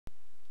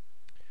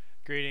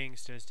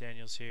Greetings, Dennis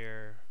Daniels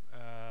here.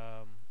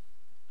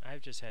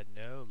 I've just had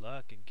no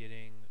luck in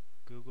getting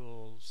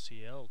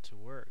googlecl to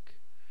work.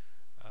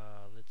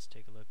 Let's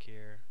take a look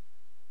here.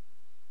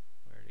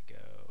 Where'd it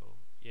go?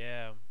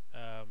 Yeah,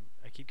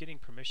 I keep getting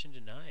permission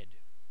denied.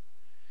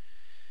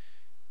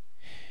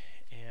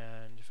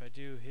 And if I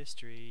do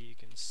history, you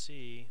can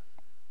see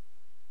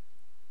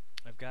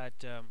I've got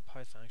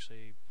Python,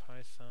 actually,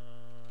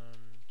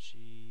 Python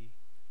G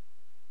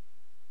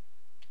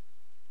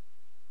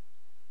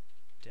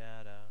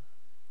data.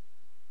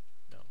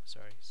 No,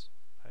 sorry,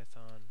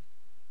 Python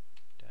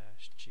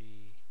dash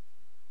G.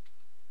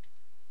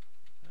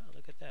 Oh,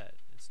 look at that.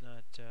 It's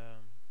not,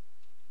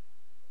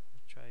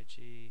 try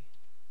G.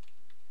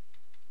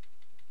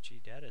 G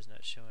data is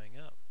not showing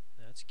up.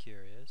 That's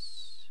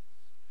curious.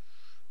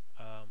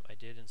 I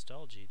did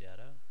install G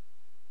data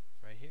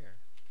right here.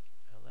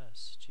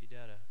 ls G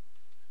data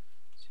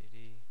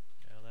cd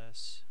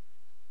ls.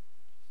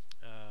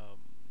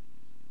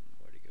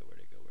 Where'd it go? Where'd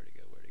it go? Where'd it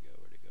go? Where'd it go?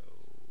 Where'd it go?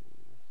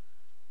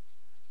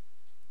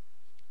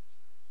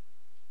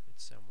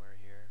 It's somewhere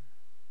here.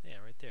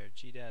 Yeah, right there.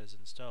 G data is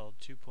installed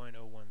 2.013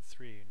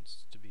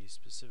 to be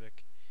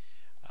specific.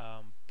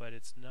 But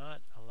it's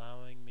not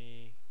allowing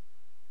me.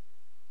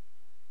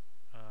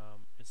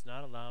 It's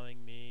not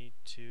allowing me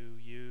to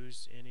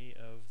use any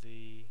of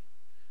the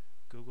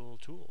Google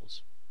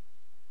tools,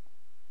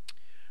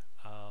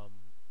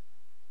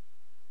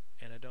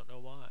 and I don't know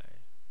why.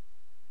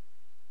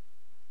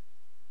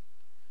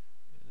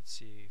 Let's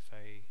see if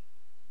I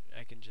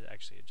can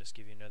actually just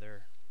give you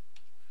another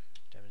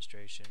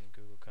demonstration.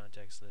 Google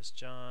context list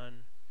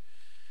John.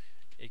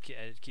 I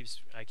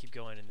keep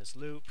going in this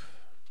loop.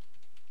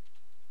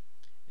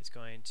 It's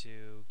going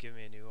to give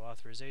me a new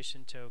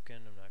authorization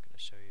token. I'm not going to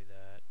show you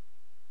that.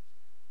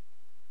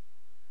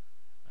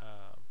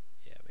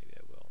 Yeah, maybe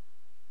I will.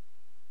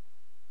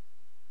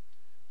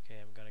 Okay,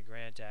 I'm going to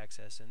grant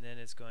access, and then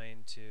it's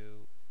going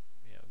to,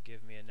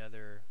 give me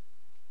another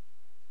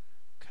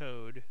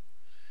code,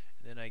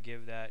 and then I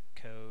give that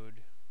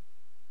code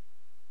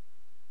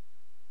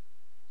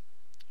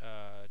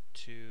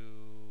to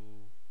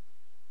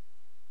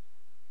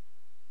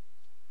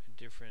a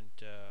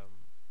different.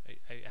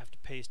 I have to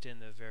paste in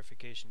the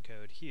verification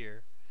code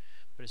here,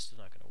 but it's still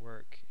not going to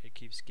work. It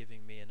keeps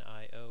giving me an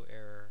I/O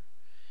error,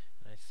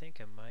 and I think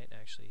I might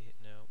actually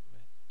no, I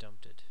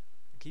dumped it.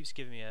 It keeps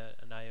giving me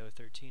an IO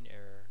 13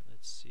 error.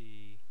 Let's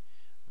see.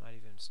 I might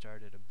even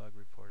started a bug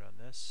report on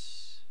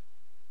this.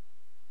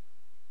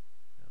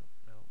 Nope,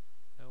 nope,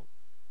 nope,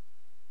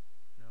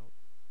 nope.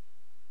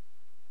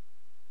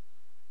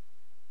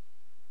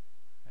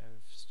 I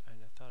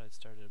thought I'd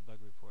started a bug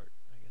report.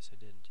 I guess I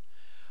didn't.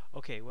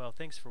 Okay, well,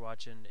 thanks for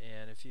watching,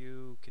 and if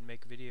you can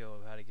make a video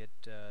of how to get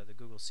the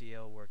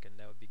googlecl working,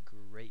 that would be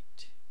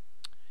great.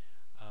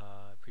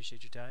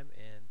 Appreciate your time,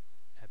 and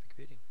happy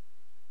computing.